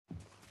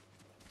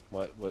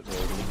What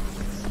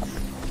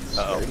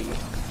Uh-oh.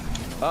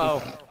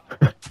 Uh-oh.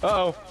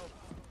 Uh-oh.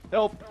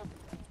 Help.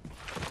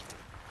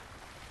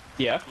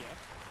 Yeah.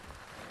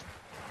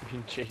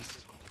 Being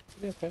chased.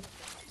 Yeah, okay.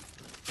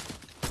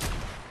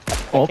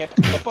 Oh. Fuck.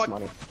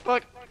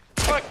 Fuck.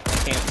 Fuck.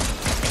 Can't.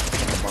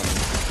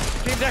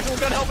 James Axel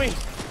gun, help me.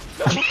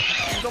 No.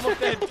 He's almost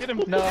dead. Get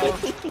him. No.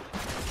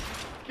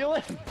 Kill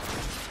him.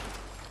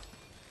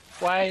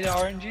 Why the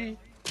RNG?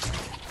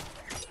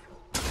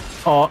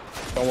 Oh.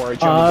 Don't worry,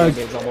 Johnny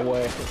Band-Aid's on the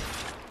way.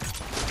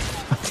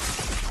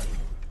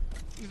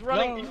 He's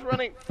running. No. He's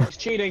running. He's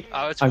cheating.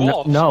 Oh, it's I'm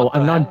wolves. not. No, What the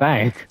I'm not hell?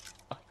 back.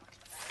 Oh,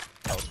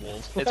 it's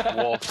wolves. It's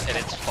wolves, and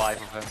it's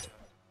 5 of them.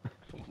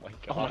 Oh my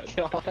Oh my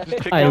god. god.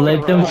 Just pick I one let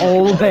and them run.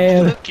 all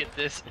there. Look at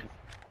this.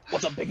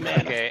 What's up, big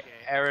man? Okay,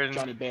 Aaron,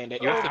 Johnny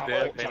Band-Aid. you have to Oh,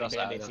 bail Johnny us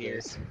out Band-Aid's of here.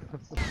 this.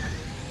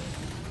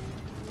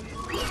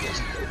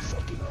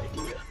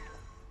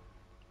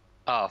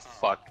 Oh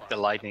fuck, the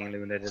lightning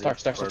illuminated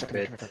Start. it for a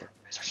bit.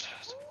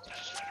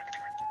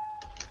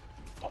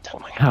 Don't tell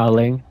my god.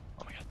 Howling.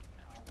 Oh my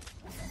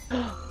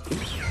god.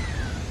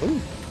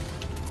 Ooh.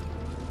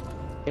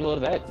 Hey,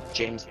 look at that,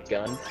 James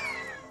Gunn.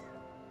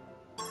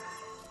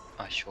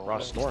 I sure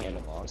Ross Storm.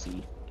 Oh,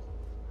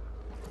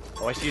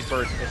 I see his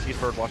bird. I see his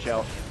bird. Watch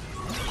out.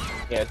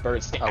 Yeah, it's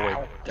birds. Oh wait,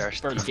 Ow.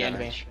 there's birds team scan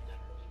damage.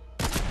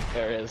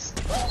 There it is.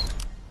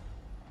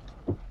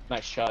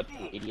 Nice shot,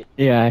 you idiot.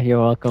 Yeah, you're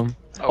welcome.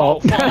 Oh,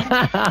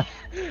 My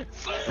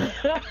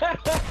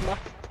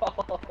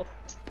fault.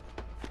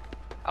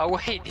 oh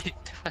wait, it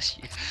was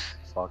you.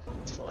 Fuck.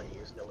 It's fine, he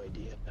has no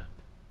idea.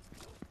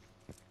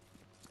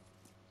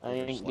 I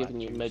ain't giving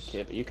you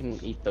medkit, but you can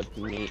eat the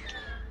meat.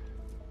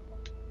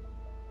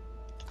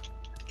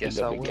 Guess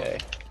You I go, will. big guy.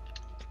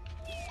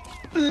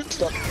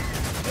 Stop.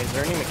 Hey, is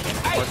there any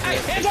mechanical parts in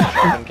this?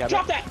 Hands Cabinet? up!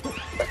 Drop that!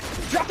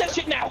 Drop that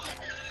shit now!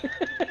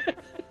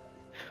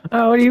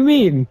 Oh, what do you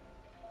mean?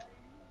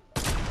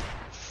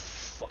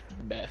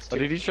 Fucking bastard.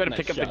 Oh, did he try to Nice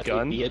pick up the shot,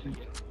 gun? idiot.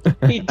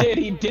 He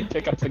did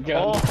pick up the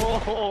gun.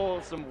 Oh,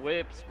 some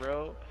whips,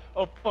 bro.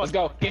 Oh, fuck. Let's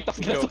go. Get the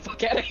fuck out of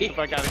Get here. the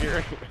fuck out of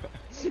here.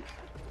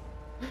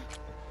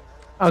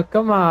 Oh,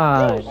 come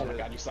on. Oh my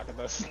god, you suck at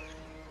this.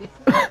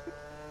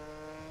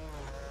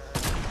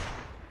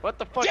 What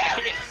the fuck?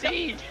 I can't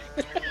see.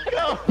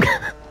 Go.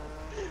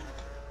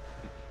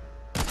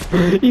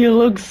 You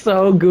look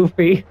so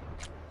goofy.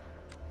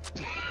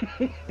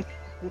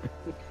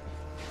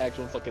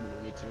 Actual fucking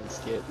Looney Tunes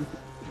skit.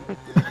 I'm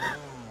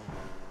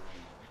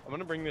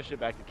gonna bring this shit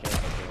back to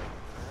camp.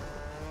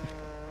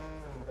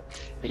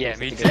 Yeah,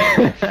 me too.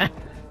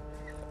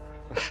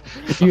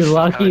 You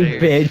lucky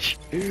dude. bitch.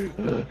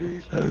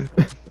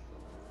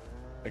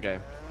 Okay.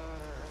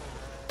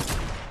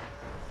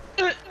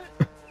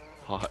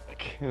 Fuck.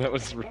 That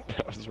was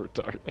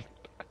retarded.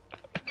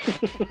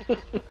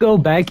 Go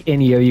back in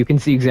here, you can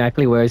see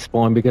exactly where I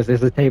spawned because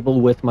there's a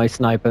table with my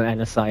sniper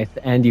and a scythe,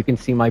 and you can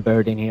see my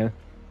bird in here.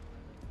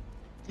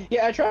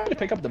 Yeah, I tried to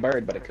pick up the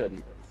bird, but I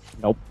couldn't.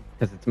 Nope,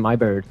 because it's my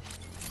bird.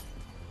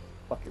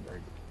 Fuck your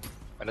bird.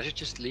 Why don't you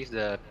just leave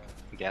the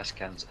gas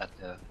cans at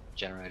the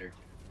generator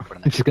for the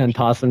I'm next just gonna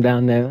toss them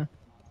down there.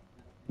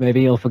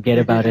 Maybe you'll forget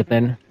about it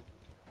then.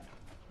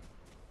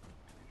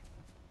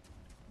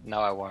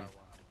 Now I won.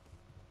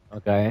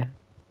 Okay.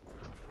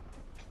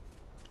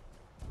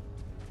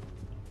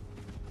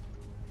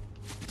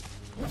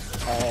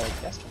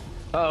 Yes.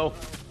 Oh.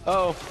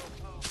 Oh.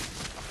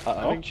 I'm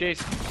Uh-oh. being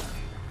chased.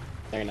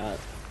 No, you're not.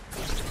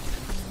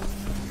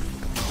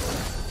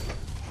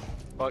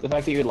 Fuck. The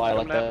fact that you lie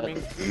like Coming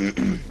that.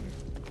 after me.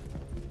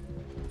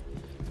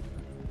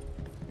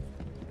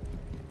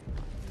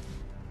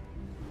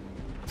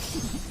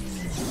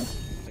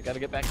 I gotta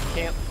get back to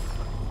camp.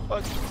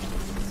 Fuck.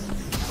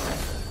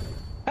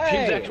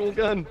 James' Hey! actual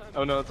gun.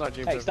 Oh no, it's not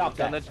James' Hey, actual stop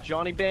gun. that. That's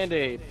Johnny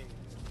Band-Aid.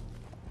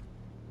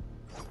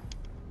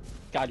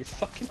 God,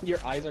 your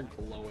eyes are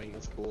glowing.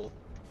 That's cool.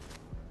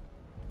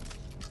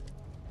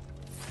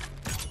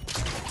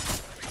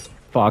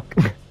 Fuck.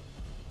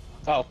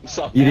 Oh,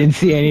 so You didn't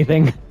see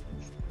anything.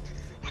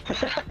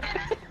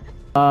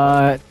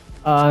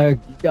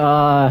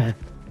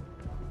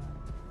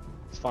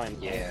 It's fine.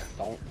 Yeah.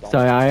 Don't.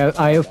 Sorry,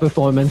 I have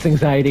performance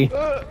anxiety.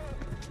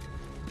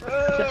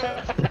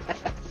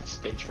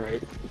 Stage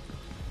fright.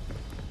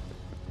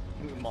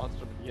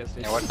 Monster. Yes,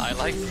 You know what? I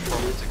like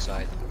performance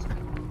anxiety.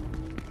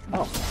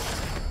 Oh.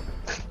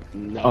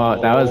 No.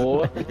 Oh,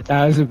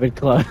 that was a bit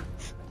close.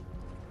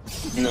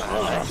 I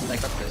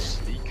got the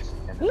sneak.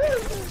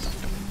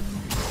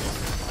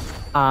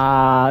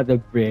 Ah, the You'll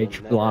bridge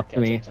never blocked catch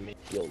me. up to me.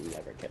 You'll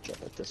never catch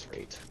up at this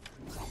rate.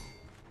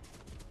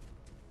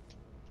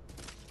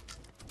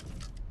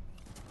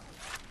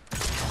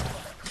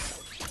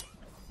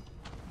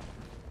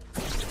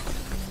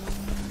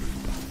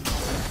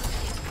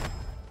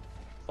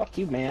 Fuck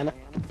you, man.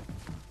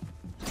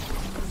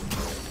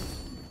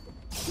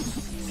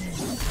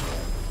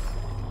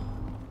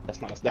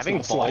 That's not a, that's Having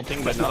not a slide.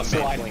 vaulting but That's not a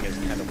slide. mantling is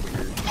kind of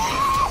weird.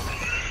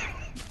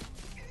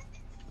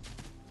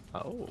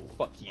 Oh.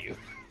 Fuck you.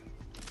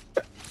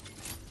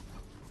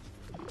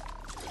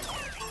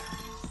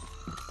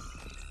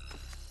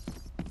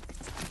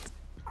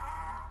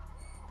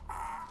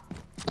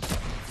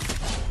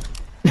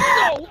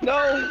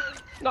 No!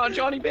 Not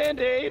Johnny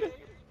Band-Aid!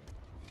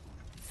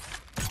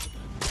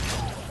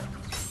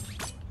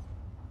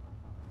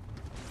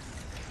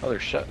 Oh,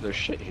 there's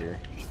shit here.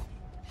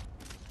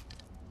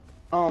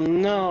 Oh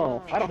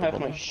no! I don't have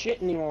my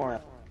shit anymore.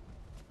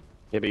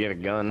 Yeah, but you have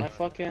a gun. My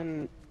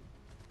fucking.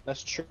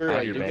 That's true. I have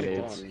I your do get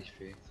Band-Aids.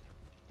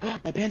 one.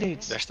 My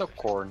band-aids. There's still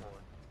corn.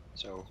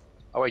 So.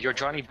 Oh wait, you're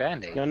Johnny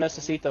Band-Aid. Yo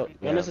necesito. Yo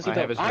Yeah, necesito. I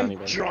have his Johnny I'm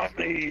Band-Aid.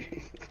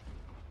 Johnny.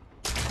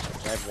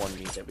 I have one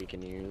meat that we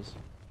can use.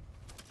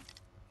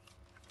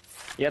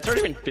 Yeah, it's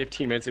already been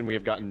 15 minutes and we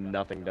have gotten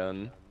nothing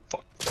done.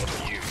 Fuck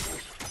you.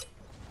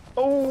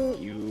 Oh!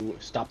 You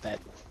stop that.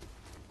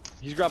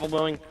 He's grapple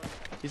blowing.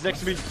 He's next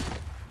to me.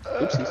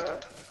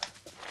 Oopsies.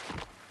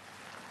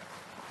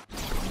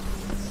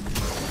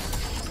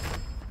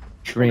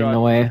 Train God.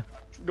 away.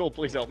 Gold,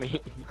 please help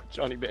me.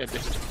 Johnny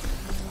Band-Aid.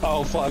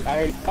 Oh fuck!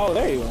 Oh,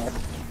 there you are.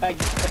 Back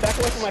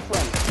away from my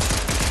friend.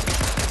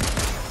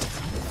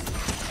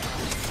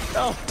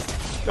 No!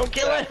 Don't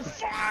kill it!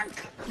 Fuck!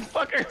 You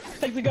fucker!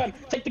 Take the gun.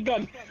 Take the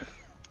gun.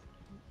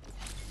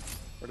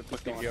 Where the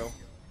fuck did he go?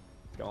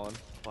 Gone.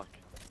 Fuck.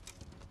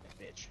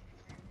 Bitch.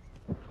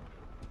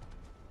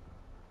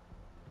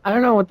 I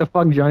don't know what the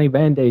fuck Johnny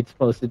Band-Aid's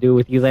supposed to do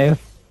with you there.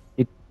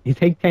 You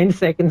take 10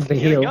 seconds to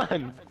Get a heal.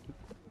 gun!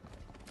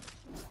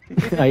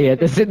 Oh yeah,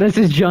 this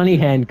is Johnny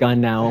Handgun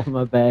now.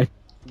 My bad.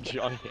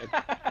 Johnny.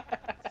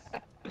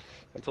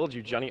 I told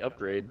you, Johnny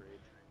upgrade.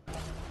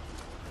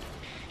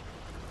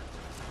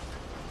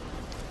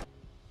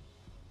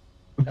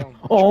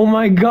 Oh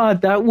my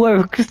god, that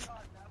works.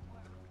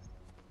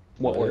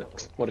 What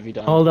works? What have you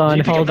done? Hold on, Did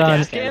you pick hold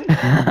up the on.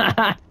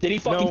 gas can? Did he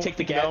fucking No, take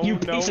the gas? no, You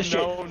no, piece of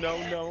shit.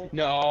 no.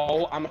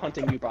 No, I'm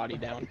hunting you body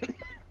down.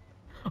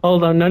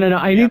 Hold on, no.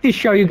 I need to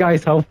show you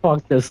guys how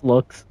fucked this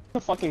looks.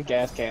 The fucking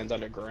gas can's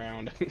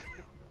underground.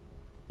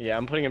 Yeah,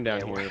 I'm putting him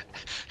down Yeah, here.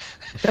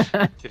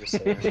 To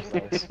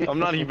the same. I'm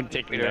not even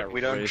taking that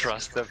We don't risk.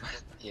 trust them.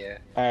 Yeah.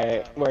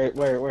 Alright,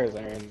 where is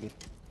Aaron?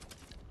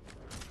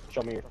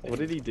 Show me your thing. What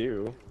did he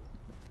do?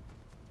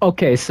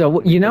 Okay,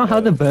 so you know how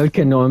the bird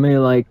can normally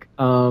like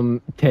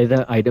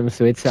tether items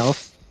to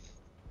itself?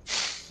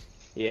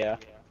 Yeah.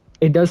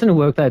 It doesn't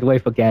work that way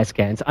for gas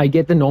cans. I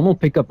get the normal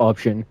pickup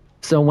option.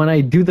 So when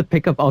I do the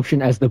pickup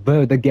option as the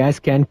bird, the gas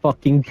can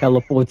fucking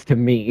teleports to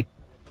me.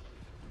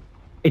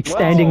 It's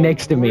standing Whoa,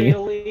 next to me.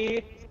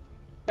 Really?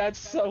 That's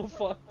so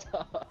fucked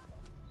up.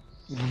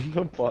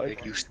 The fuck?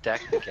 Like you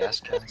stack the gas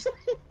cans.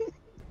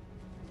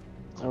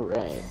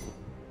 Alright.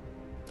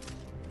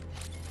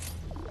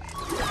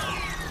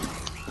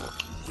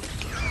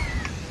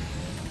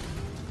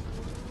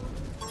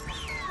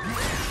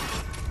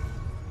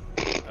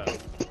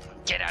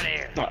 Get out of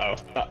here! Uh-oh.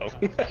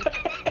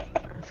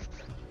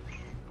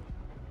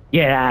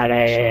 Get out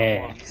of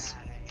here!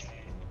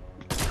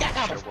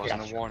 There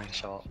wasn't a warning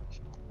shot.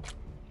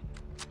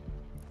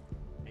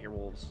 I hear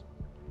wolves.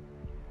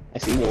 I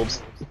see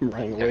wolves. I'm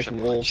running away There's a from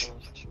bunch. wolves.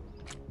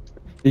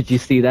 Did you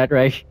see that,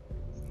 Resh?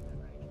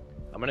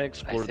 I'm gonna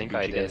explore the think beach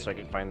I again did. so I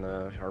can find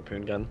the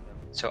harpoon gun.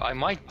 So I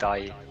might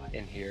die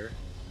in here.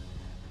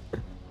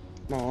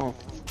 No.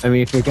 I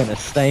mean, if you're gonna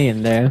stay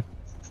in there.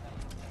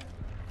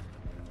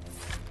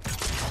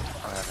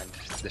 And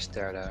the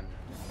stair down.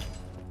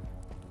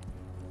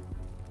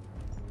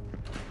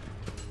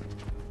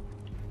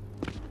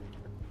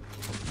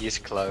 He's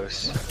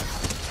close.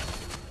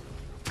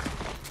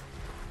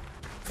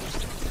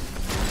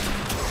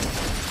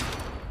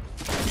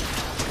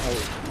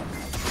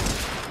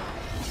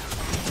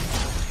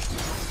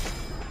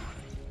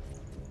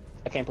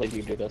 I can't believe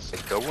you do this.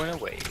 It's going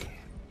away.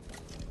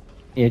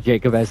 Yeah,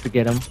 Jacob has to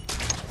get him.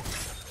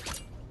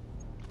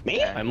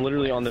 Me? I'm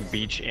literally on the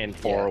beach and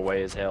far Yeah.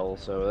 away as hell,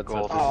 so that's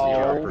Gold. not the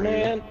Oh harpoon.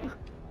 man.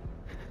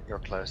 You're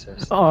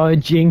closest. Oh, You're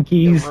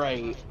Jinkies.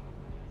 right.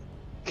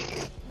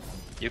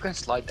 You can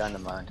slide down the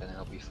mountain and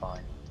it'll be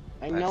fine.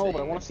 I That's know, it.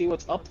 but I want to see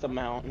what's up the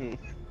mountain.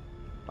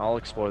 I'll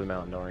explore the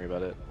mountain, don't worry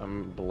about it.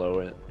 I'm below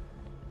it.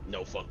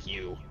 No, fuck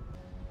you.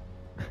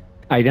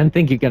 I don't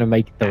think you're gonna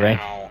make it, the Resh.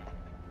 Ow.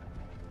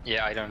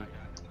 Yeah, I don't.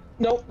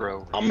 Nope.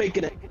 Bro. I'm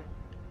making it.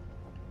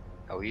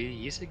 Oh,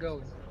 easy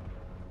going.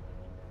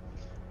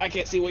 I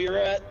can't see where you're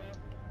at.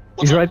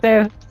 He's right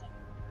there.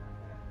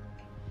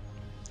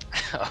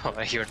 Oh,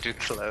 you're too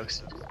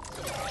close.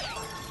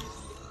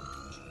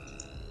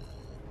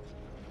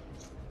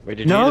 Wait,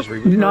 did No, you just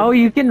reboot? no,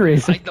 you can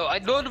risk. I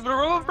know,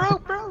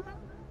 bro.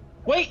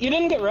 Wait, you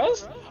didn't get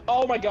res?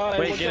 Oh my god, I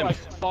Wait, looked get at my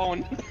him.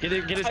 phone. Get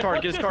his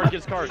card, get his card, get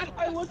his card.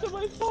 I looked at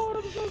my phone,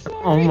 I'm so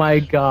sorry. Oh my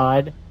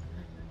god.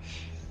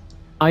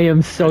 I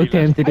am so Ready,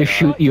 man. tempted to I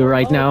shoot thought you you-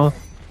 right oh. now.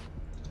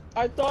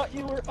 I thought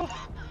you were.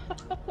 Oh.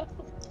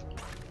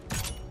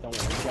 Don't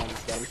worry,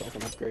 Johnny's got himself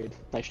an upgrade.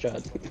 Nice shot.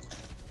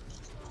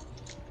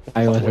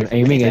 I Fuck away wasn't from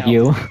me aiming at now.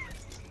 you.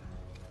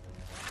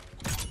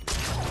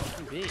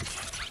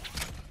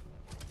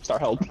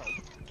 Start help.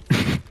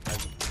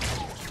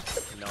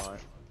 Not.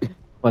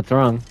 What's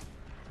wrong?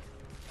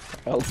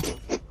 Help.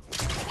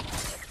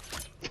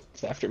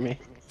 It's after me.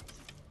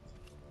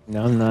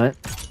 No, I'm not.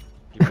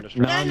 You want to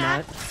No, I'm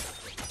not.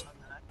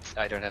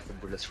 I don't have the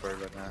bullets for it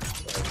right now.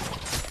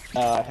 So.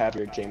 Have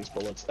your James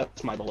bullets.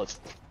 That's my bullets.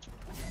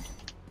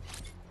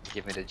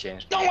 Give me the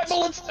James. No, my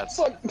bullets! That's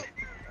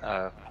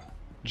Fuck!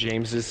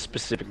 James's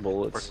specific We're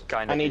bullets.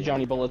 kind I of need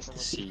Johnny bullets.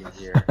 scene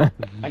here. I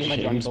need my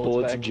Johnny James bullets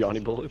bullets, back. Johnny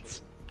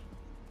bullets.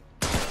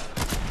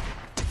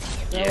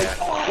 Yeah.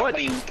 Oh, what?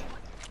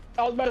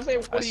 I was about to say,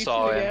 what I are you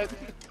saw shooting him. at?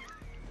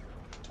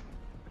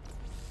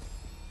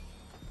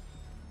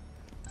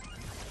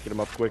 Get him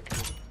up quick.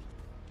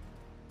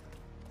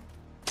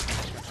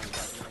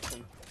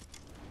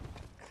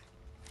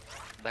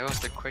 That was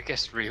the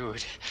quickest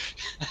reroute.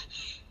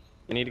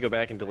 I need to go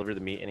back and deliver the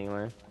meat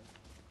anyway.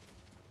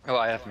 Oh,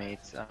 I have meat.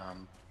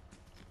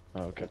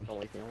 Oh, okay. Don't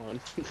leave me alone.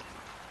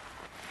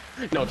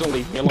 No, don't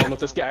leave me alone with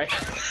this guy.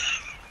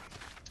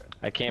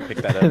 I can't pick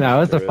that up. That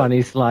was a Throw it.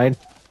 funny slide.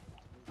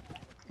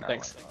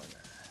 Thanks.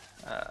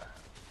 I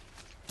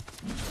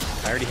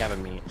already have a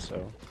meat,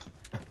 so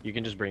you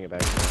can just bring it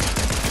back.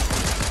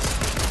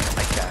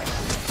 I can't.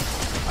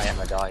 I am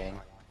a dying.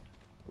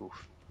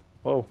 Oof.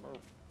 Whoa.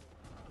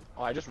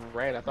 Oh, I just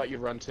ran. I thought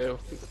you'd run too.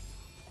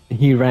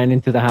 He ran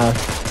into the house.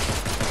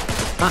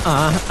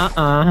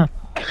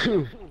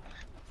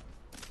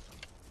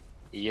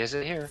 He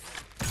isn't here.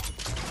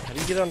 How do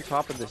you get on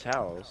top of this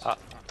house?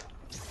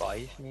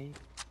 5 me?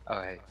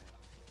 Oh, hey.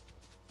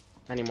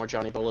 I need more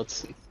Johnny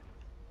bullets.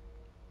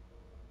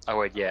 Oh,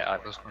 wait, yeah, I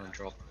was gonna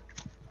drop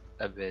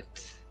a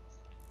bit.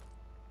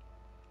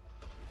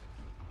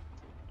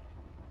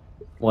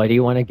 Why do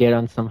you want to get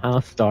on some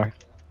house star?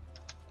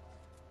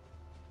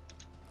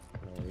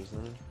 No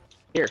reason.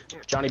 Here,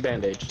 Johnny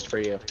Band-Aid, just for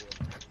you.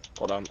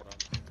 Hold on.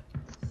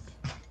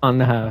 On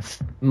the house.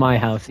 My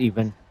house,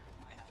 even.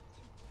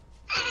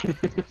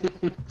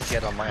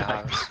 Get on my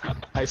house.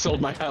 I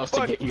sold my house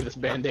to get you this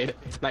Band-Aid.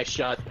 Nice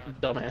shot,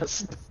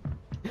 dumbass.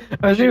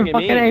 I was even Shooting at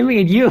fucking me. aiming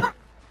at you!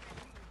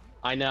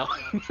 I know.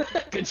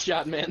 Good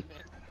shot, man.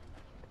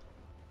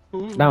 That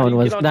How do one you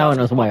was get on that top one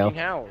of was the well. fucking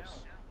house?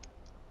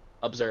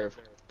 Observe,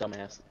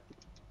 dumbass.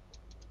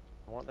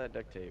 I want that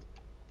duct tape.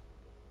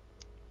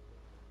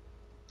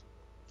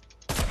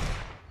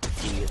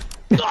 Idiot.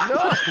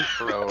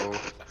 Bro.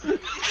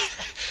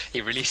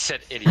 He really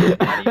said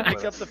idiot. How do you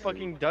pick up the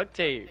fucking duct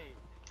tape?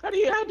 How do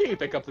you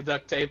pick up the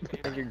duct tape? I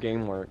think your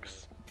game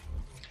works.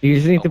 You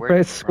just need to where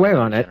press did you square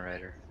run on the it.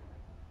 generator?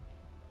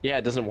 Yeah,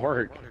 it doesn't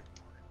work.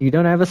 You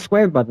don't have a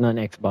square button on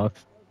Xbox.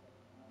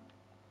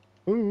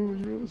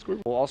 Well,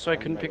 also I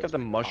couldn't pick up the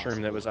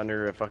mushroom that was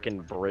under a fucking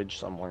bridge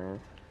somewhere.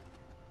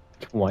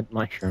 What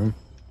mushroom?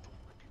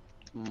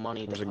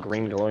 Money. There's a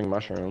green glowing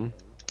mushroom.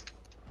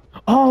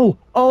 Oh,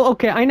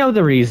 okay. I know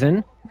the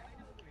reason.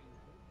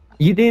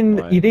 You didn't.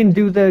 What? You didn't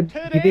do the.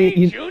 Today,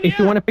 if Junior!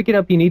 you want to pick it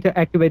up, you need to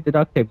activate the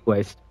duct tape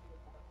quest.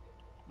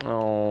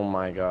 Oh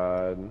my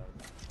god.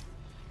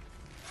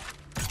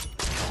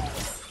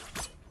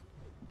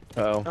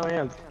 Uh-oh. Oh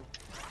yeah.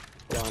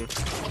 Hold on.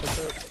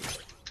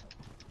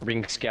 We're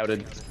being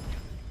scouted.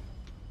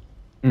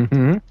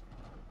 Mm-hmm.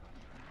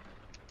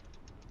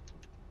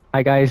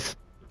 Hi guys.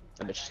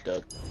 That bitch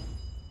stuck.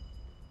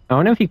 I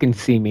don't know if you can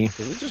see me.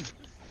 Can we just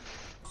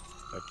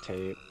duct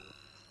tape?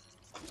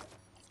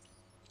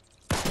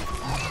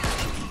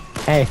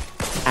 Hey.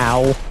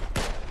 Ow.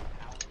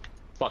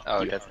 Fuck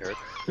Oh, you. that hurt.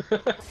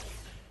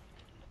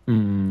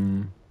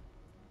 Hmm.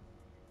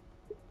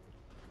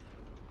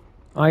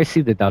 Oh, I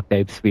see the duct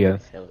tape sphere.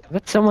 Hell, Is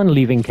that someone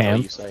leaving what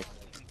camp? you say.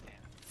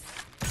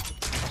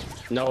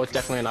 No, it's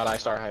definitely not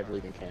iStar Hive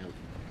leaving camp.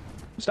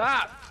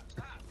 Stop!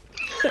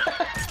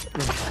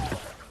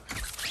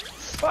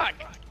 Fuck!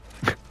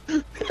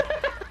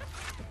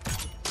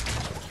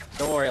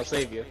 Don't worry, I'll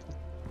save you.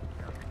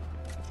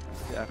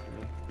 Get after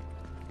me.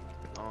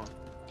 Oh.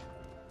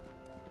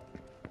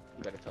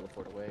 You better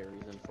teleport away or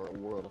he's in for a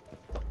world of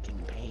fucking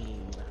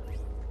pain.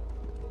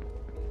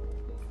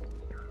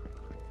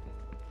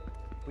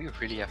 We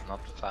really have not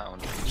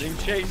found. Being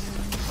chased.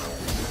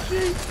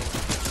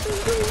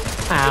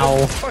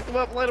 Ow. Fuck him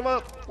up, light him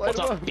up, light What's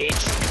him up, up.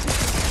 bitch?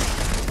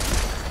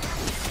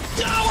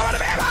 No, I'm out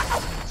of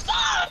ammo!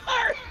 Stop!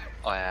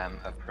 I am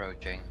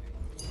approaching.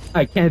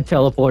 I can't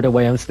teleport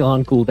away. I'm still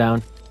on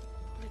cooldown.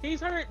 He's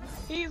hurt!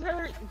 He's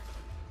hurt!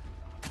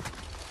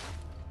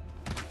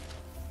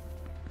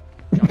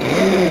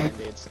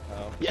 Band-Aids.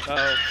 Oh. Yeah.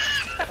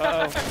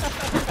 Oh.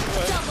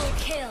 Double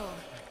kill.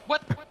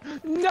 What?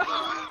 No!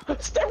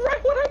 Step right!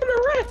 What happened to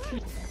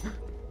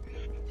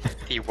Red?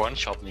 He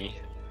one-shot me.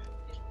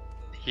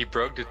 He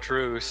broke the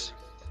truce.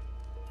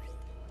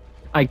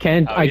 I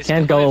can't. Oh, I he's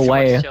can't going go for a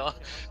away. shot.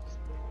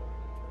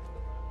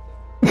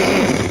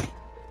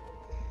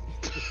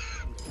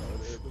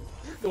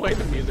 The way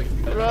the music.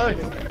 Run!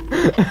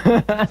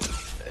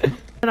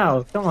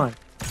 No, come on.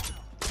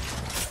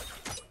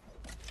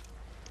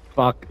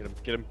 Fuck.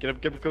 Get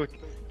him quick.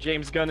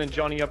 James Gunn and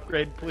Johnny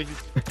upgrade, please.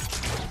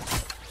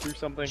 Do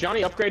something.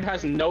 Johnny Upgrade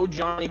has no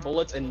Johnny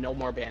bullets and no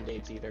more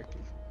Band-Aids either.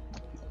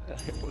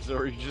 So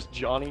are you just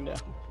Johnny now?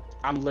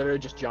 I'm literally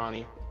just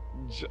Johnny.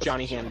 Just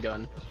Johnny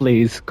Handgun.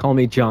 Please call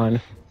me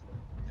John.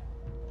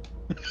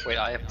 Wait,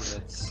 I have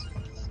bullets.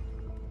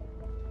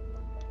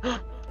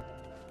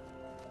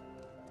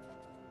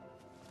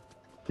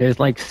 There's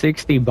like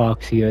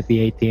 $60 here at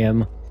the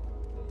ATM.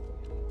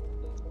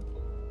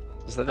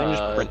 Is that thing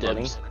just print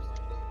money?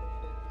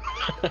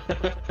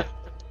 Dibs.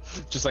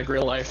 Just like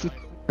real life.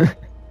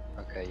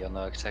 Okay, you'll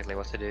know exactly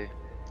what to do.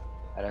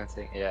 I don't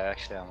think. Yeah,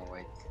 actually, I'm gonna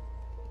wait.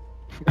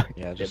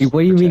 Yeah, just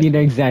What do you mean protect. you know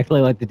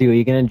exactly what to do? Are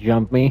you gonna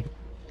jump me?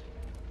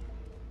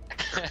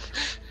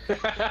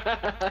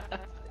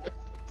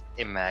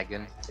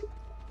 Imagine.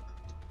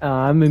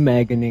 I'm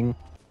imagining.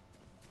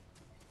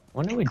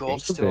 Wonder what Gold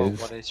Jacob still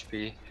is. 1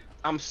 HP.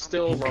 I'm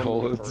still roaming the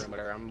Gold.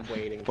 perimeter. I'm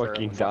waiting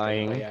Fucking for a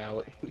dying. way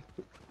out.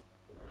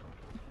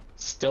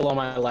 Still on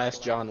my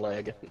last John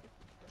leg.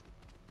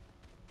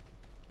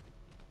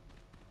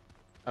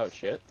 Oh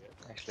shit.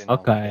 Actually, no,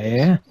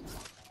 Okay.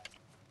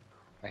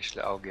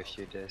 Actually, I'll give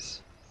you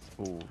this.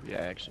 Ooh, yeah,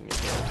 actually.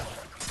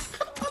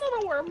 I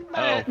don't know where I'm Oh,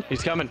 at.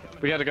 he's coming.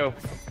 We gotta go.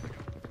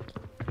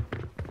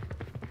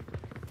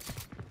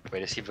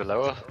 Wait, is he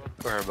below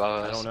or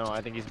above us? I don't know.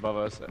 I think he's above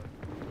us.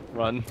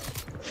 Run.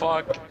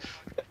 Fuck.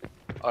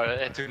 Oh,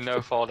 it took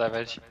no fall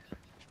damage.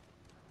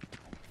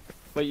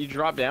 Wait, you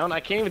dropped down?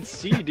 I can't even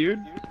see, dude.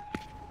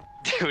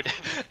 Dude,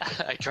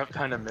 I dropped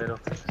down the middle.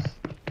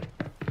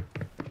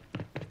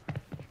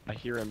 I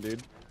hear him,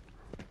 dude.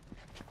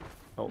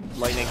 Oh,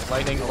 lightning,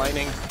 lightning,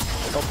 lightning.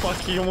 Oh fuck,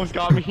 he almost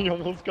got me, he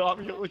almost got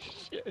me, holy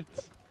shit.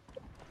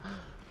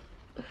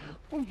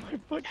 Oh my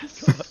fucking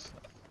god.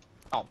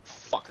 Oh,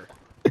 fucker.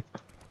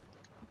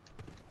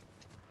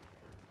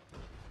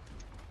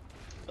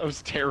 That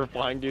was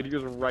terrifying, dude. He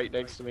was right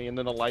next to me, and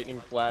then a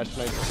lightning flash,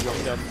 and I just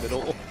jumped down the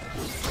middle.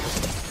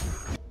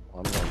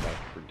 I'm going back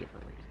for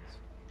different reasons.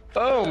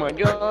 Oh my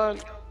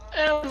god!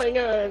 Oh my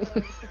god.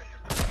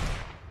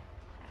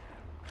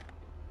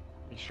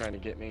 He's trying to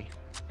get me.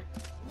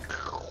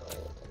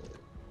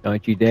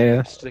 Don't you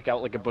dare. Stick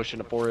out like a bush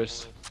in a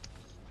forest.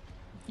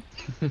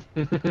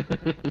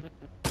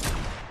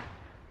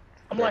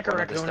 I'm like a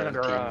Grab one of the raccoon in a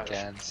 17 garage.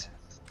 cans.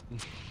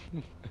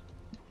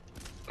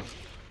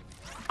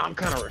 I'm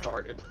kind of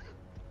retarded.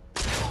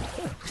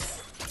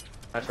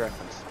 Nice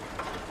reference.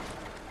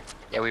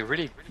 Yeah, we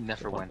really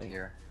never went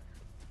here.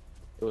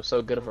 It was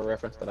so good of a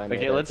reference that I made.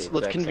 Okay, it at let's the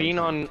exact same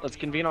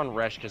convene time. on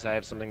Resh because I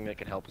have something that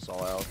can help us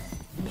all out.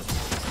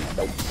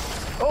 Nope.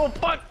 Oh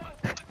fuck!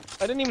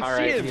 I didn't even All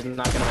see right, him. he's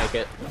not gonna make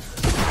it.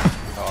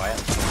 Oh, I am.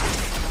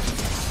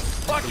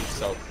 Fuck! He's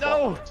so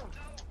No!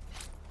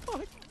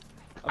 fucked.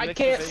 I'm I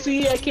making can't a face.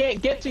 see. I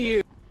can't get to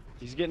you.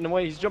 He's getting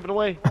away. He's jumping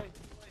away.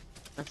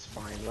 That's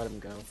fine. Let him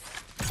go.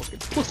 Fucking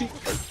pussy.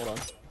 Wait, hold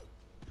on.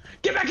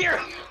 Get back here!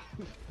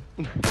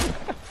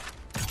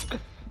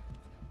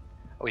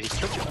 Oh, wait, he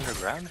killed you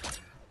underground?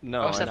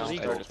 No, Oh, I, is that just,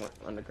 legal? I just went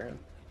underground.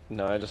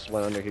 no, I just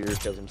went under here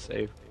because I'm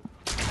safe.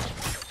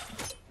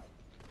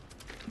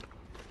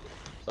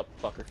 What's up,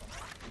 fucker?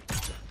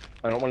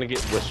 I don't want to get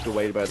whisked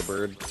away by the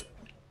bird.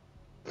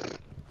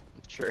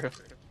 True.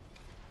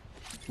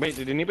 Wait,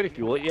 did anybody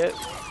fuel it yet?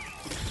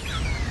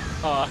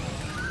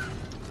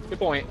 Good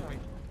point.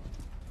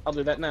 I'll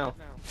do that now.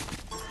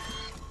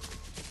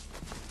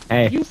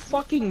 Hey, You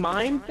fucking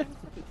mind?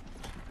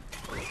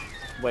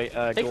 Wait,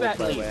 Take Gold, that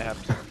by the lead. way, I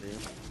have to for you.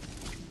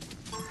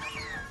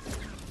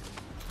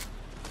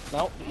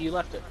 Nope, you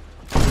left it.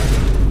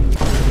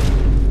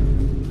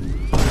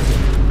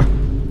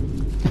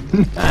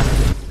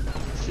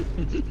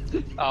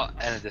 Oh,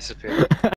 and it disappeared.